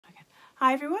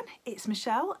Hi everyone, it's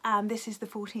Michelle and this is the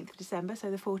 14th of December,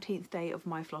 so the 14th day of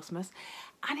my FlossMas.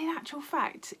 And in actual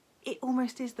fact, it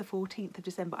almost is the 14th of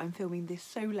December. I'm filming this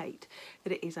so late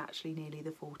that it is actually nearly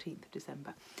the 14th of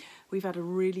December. We've had a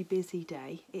really busy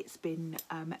day. It's been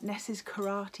Ness's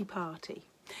karate party,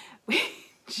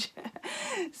 which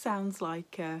sounds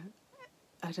like,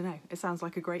 I don't know, it sounds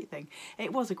like a great thing.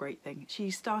 It was a great thing. She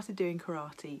started doing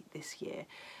karate this year.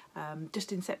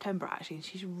 Just in September actually, and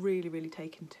she's really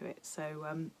taken to it, so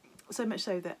so much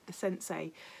so that the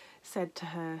sensei said to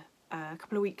her a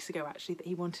couple of weeks ago actually that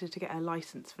he wanted her to get her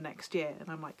license for next year, and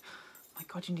I'm like, oh my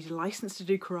god, you need a license to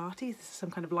do karate? Is this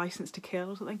some kind of license to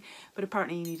kill or something? But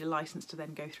apparently you need a license to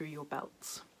then go through your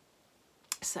belts.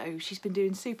 So she's been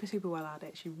doing super well at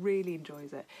it. She really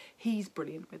enjoys it. He's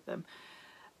brilliant with them.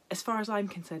 As far as I'm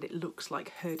concerned, it looks like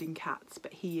herding cats,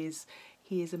 but he is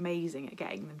amazing at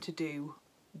getting them to do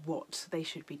what they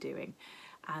should be doing.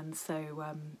 And so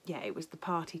yeah, it was the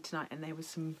party tonight and there was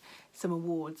some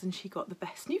awards and she got the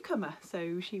best newcomer,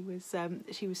 so she was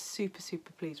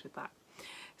super pleased with that.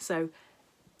 So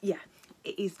yeah,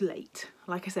 it is late,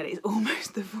 like I said, it's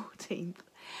almost the 14th,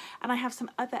 and I have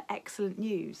some other excellent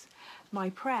news. My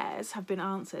prayers have been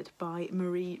answered by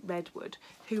Marie Redwood,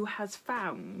 who has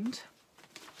found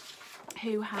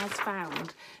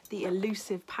the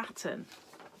elusive pattern.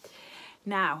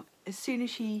 Now, as soon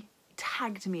as she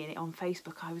tagged me in it on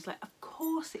Facebook, I was like, of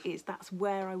course it is. That's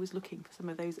where I was looking for some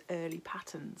of those early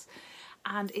patterns.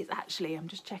 And it's actually, I'm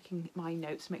just checking my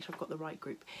notes to make sure I've got the right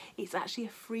group. It's actually a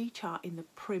free chart in the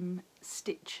Prim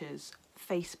Stitchers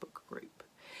Facebook group.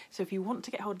 So if you want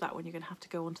to get hold of that one, you're going to have to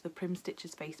go onto the Prim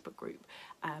Stitchers Facebook group,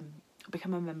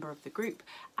 become a member of the group,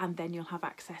 and then you'll have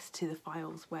access to the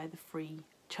files where the free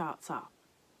charts are.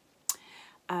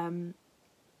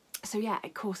 So yeah,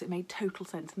 of course it made total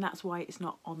sense, and that's why it's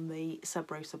not on the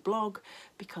SubRosa blog,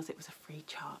 because it was a free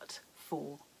chart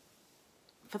for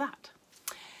that.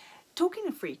 Talking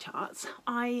of free charts,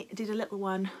 I did a little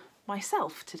one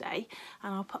myself today,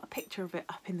 and I'll put a picture of it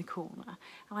up in the corner,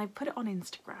 and I put it on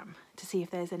Instagram to see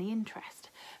if there's any interest,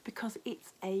 because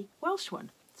it's a Welsh one.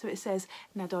 So it says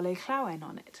Nadolig Llawen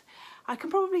on it. I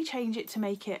can probably change it to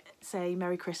make it say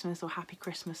Merry Christmas or Happy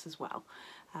Christmas as well.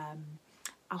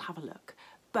 I'll have a look.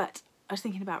 But I was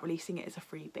thinking about releasing it as a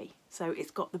freebie. So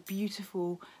it's got the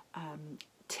beautiful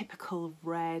typical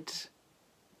red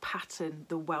pattern,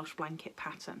 the Welsh blanket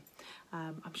pattern.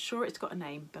 I'm sure it's got a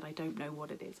name, but I don't know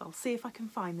what it is. I'll see if I can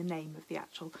find the name of the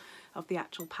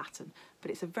actual pattern.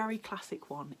 But it's a very classic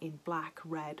one in black,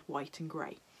 red, white and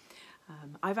grey.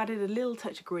 I've added a little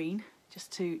touch of green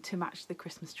just to match the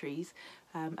Christmas trees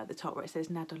at the top where it says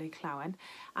Nadolig Llawen.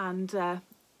 And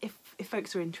if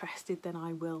folks are interested, then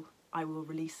I will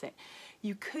release it.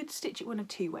 You could stitch it one of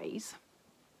two ways.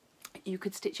 You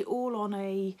could stitch it all on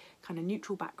a kind of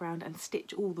neutral background and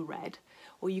stitch all the red,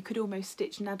 or you could almost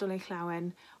stitch Nadolig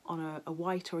Llawen on a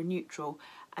white or a neutral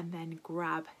and then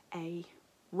grab a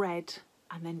red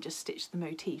and then just stitch the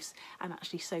motifs and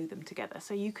actually sew them together.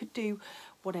 So you could do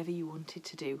whatever you wanted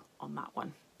to do on that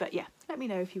one. But yeah, let me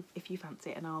know if you fancy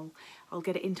it, and I'll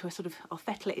get it into a sort of, I'll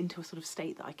fettle it into a sort of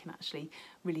state that I can actually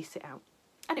release it out,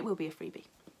 and it will be a freebie.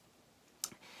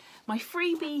 My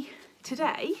freebie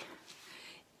today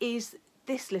is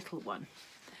this little one.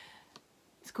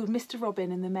 It's called Mr.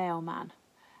 Robin and the Mailman,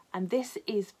 and this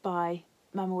is by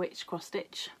Mama Witch Cross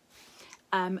Stitch.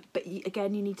 But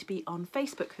again, you need to be on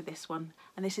Facebook for this one,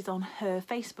 and this is on her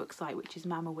Facebook site, which is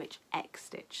Mama Witch X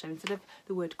Stitch. So instead of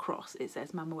the word cross, it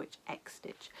says Mama Witch X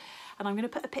Stitch. And I'm going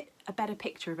to put a better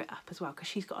picture of it up as well, because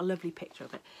she's got a lovely picture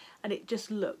of it, and it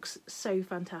just looks so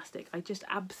fantastic. I just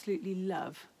absolutely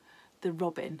love the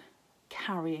robin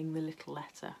carrying the little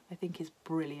letter. I think is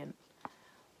brilliant.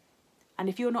 And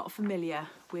if you're not familiar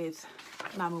with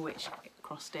Mama Witch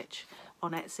Cross Stitch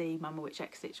on Etsy, Mama Witch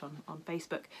X Stitch on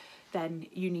Facebook, then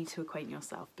you need to acquaint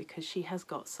yourself, because she has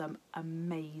got some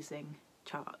amazing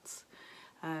charts.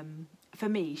 For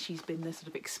me, she's been the sort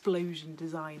of explosion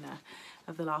designer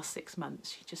of the last 6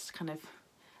 months. She just kind of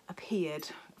appeared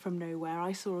from nowhere.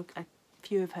 I saw a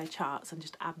few of her charts and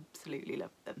just absolutely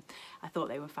loved them. I thought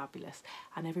they were fabulous,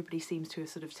 and everybody seems to have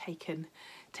sort of taken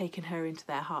her into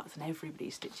their hearts, and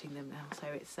everybody's stitching them now. So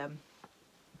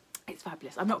it's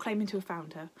fabulous. I'm not claiming to have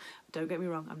found her, don't get me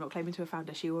wrong, I'm not claiming to have found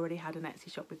her. She already had an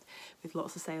Etsy shop with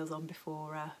lots of sales on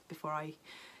before I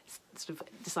sort of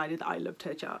decided that I loved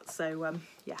her charts. So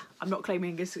yeah, I'm not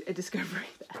claiming a discovery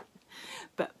there.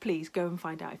 But please go and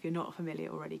find out. If you're not familiar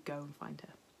already, go and find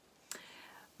her.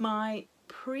 My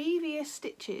previous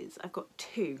stitches, I've got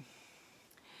two.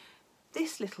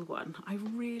 This little one I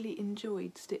really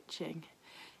enjoyed stitching.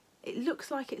 It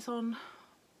looks like it's on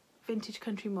Vintage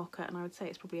Country Mocha, and I would say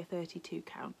it's probably a 32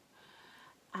 count.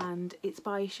 And it's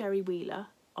by Cherie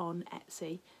on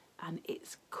Etsy, and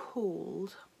it's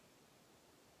called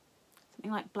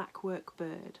something like Blackwork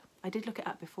Bird. I did look it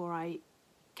up before I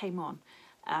came on.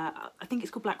 I think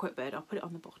it's called Blackwork Bird. I'll put it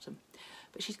on the bottom.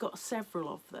 But she's got several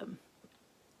of them,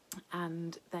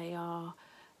 and they are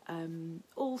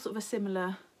all sort of a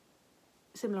similar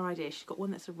idea. She's got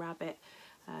one that's a rabbit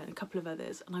and a couple of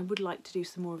others, and I would like to do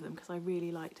some more of them because I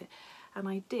really liked it. And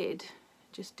I did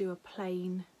just do a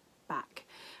plain back.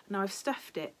 Now I've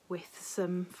stuffed it with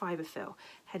some fibre fill,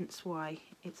 hence why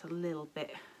it's a little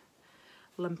bit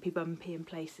lumpy bumpy in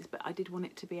places, but I did want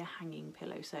it to be a hanging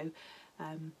pillow, so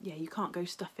yeah, you can't go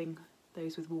stuffing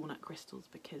those with walnut crystals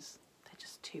because they're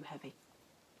just too heavy.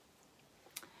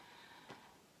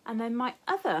 And then my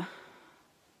other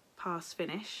pass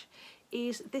finish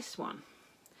is this one.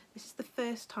 This is the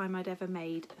first time I'd ever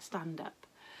made a stand-up.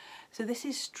 So this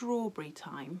is Strawberry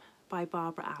Time by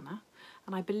Barbara Anna,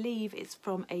 and I believe it's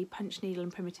from a Punch Needle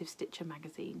and Primitive Stitcher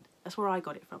magazine. That's where I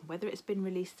got it from. Whether it's been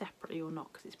released separately or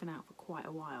not, because it's been out for quite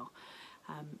a while,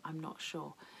 I'm not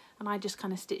sure. And I just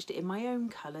kind of stitched it in my own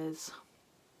colours.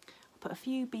 I put a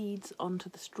few beads onto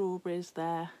the strawberries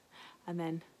there, and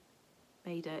then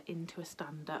made it into a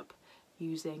stand-up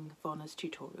using Vonna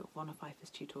Pfeiffer's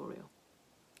tutorial.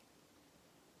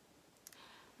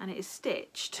 And it is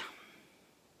stitched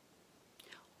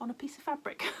on a piece of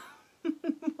fabric.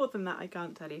 More than that I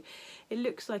can't tell you. It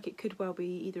looks like it could well be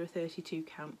either a 32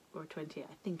 count or a 28.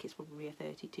 I think it's probably a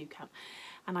 32 count.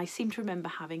 And I seem to remember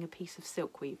having a piece of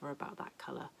silk weaver about that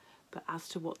colour, but as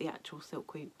to what the actual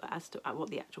what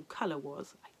the actual colour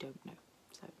was, I don't know.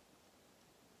 So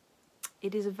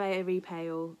it is a very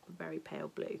pale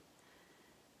blue.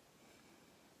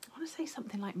 I want to say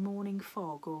something like Morning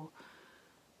Fog or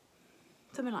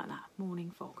something like that.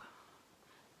 Morning Fog.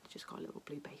 Just got a little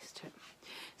blue base to it.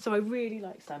 So I really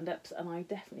like stand-ups, and I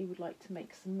definitely would like to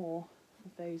make some more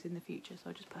of those in the future. So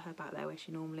I'll just put her back there where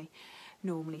she normally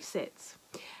sits.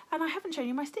 And I haven't shown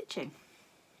you my stitching.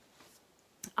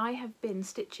 I have been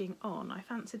stitching on, I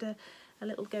fancied a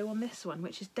little go on this one,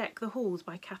 which is Deck the Halls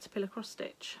by Caterpillar Cross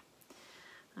Stitch.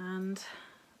 And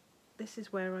this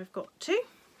is where I've got to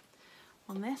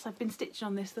on this. I've been stitching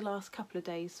on this the last couple of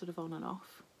days, sort of on and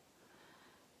off.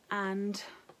 And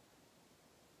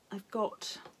I've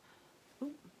got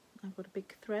a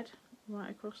big thread right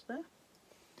across there.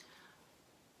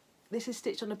 This is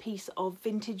stitched on a piece of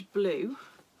Vintage Blue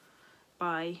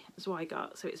by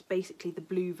Zweigart, so it's basically the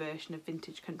blue version of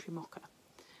Vintage Country Mocha,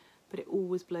 but it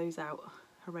always blows out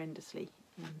horrendously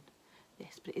in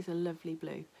this, but it is a lovely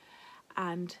blue.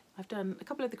 And I've done a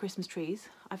couple of the Christmas trees.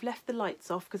 I've left the lights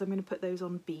off because I'm going to put those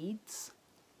on beads.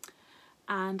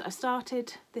 And I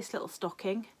started this little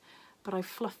stocking, but I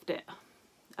fluffed it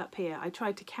up here. I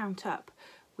tried to count up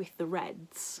with the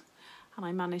reds, and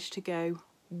I managed to go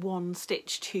one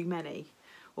stitch too many,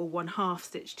 or 1/2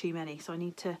 stitch too many, so I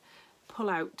need to pull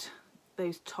out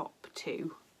those top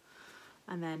two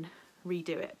and then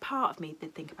redo it. Part of me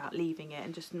did think about leaving it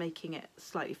and just making it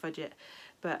slightly fudge it,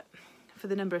 but for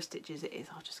the number of stitches it is,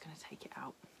 I'm just going to take it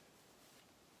out.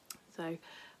 So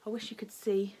I wish you could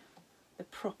see the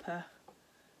proper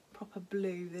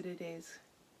blue that it is,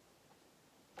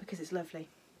 because it's lovely,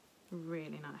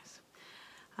 really nice.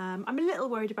 I'm a little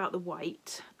worried about the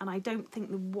white, and I don't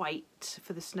think the white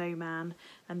for the snowman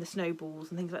and the snowballs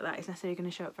and things like that is necessarily going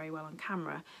to show up very well on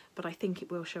camera, but I think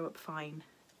it will show up fine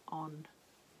on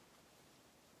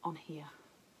here.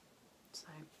 So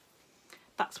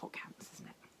that's what counts, isn't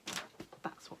it?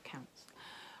 That's what counts.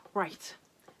 Right,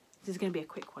 this is going to be a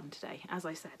quick one today. As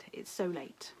I said, it's so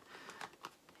late.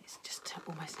 It's just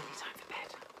almost nearly time for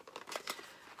bed.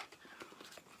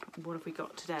 What have we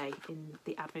got today in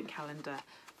the advent calendar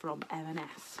from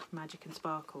M&S, Magic and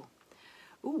Sparkle?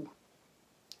 Ooh,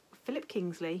 Philip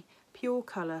Kingsley, Pure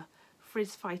Colour,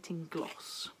 Frizz Fighting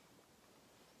Gloss.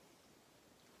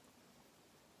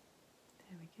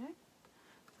 There we go.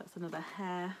 That's another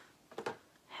hair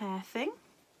thing.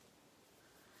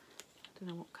 I don't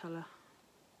know what colour.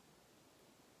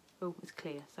 Oh, it's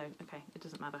clear, so okay, it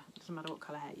doesn't matter. It doesn't matter what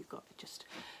colour hair you've got. It just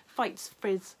fights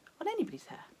frizz on anybody's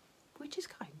hair, which is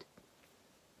kind.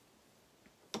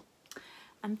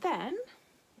 And then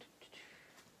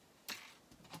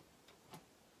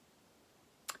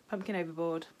Pumpkin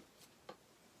Overboard.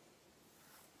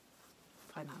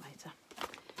 Find that later.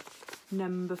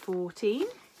 Number 14,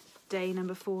 day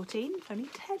number 14. Only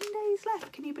 10 days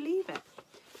left. Can you believe it?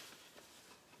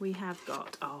 We have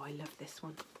got, oh, I love this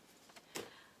one.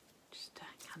 Just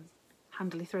can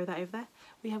handily throw that over there.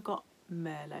 We have got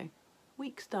Merlot.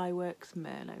 Weeks Dye Works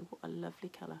Merlot. What a lovely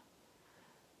colour.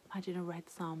 Imagine a red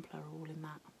sampler all in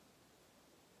that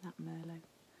Merlot.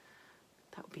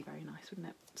 That would be very nice, wouldn't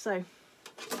it? So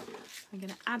I'm going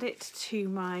to add it to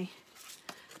my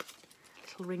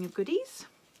little ring of goodies,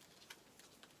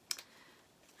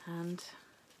 and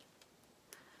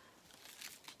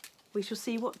we shall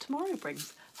see what tomorrow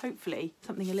brings. Hopefully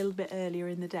something a little bit earlier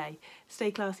in the day.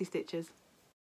 Stay classy, Stitchers.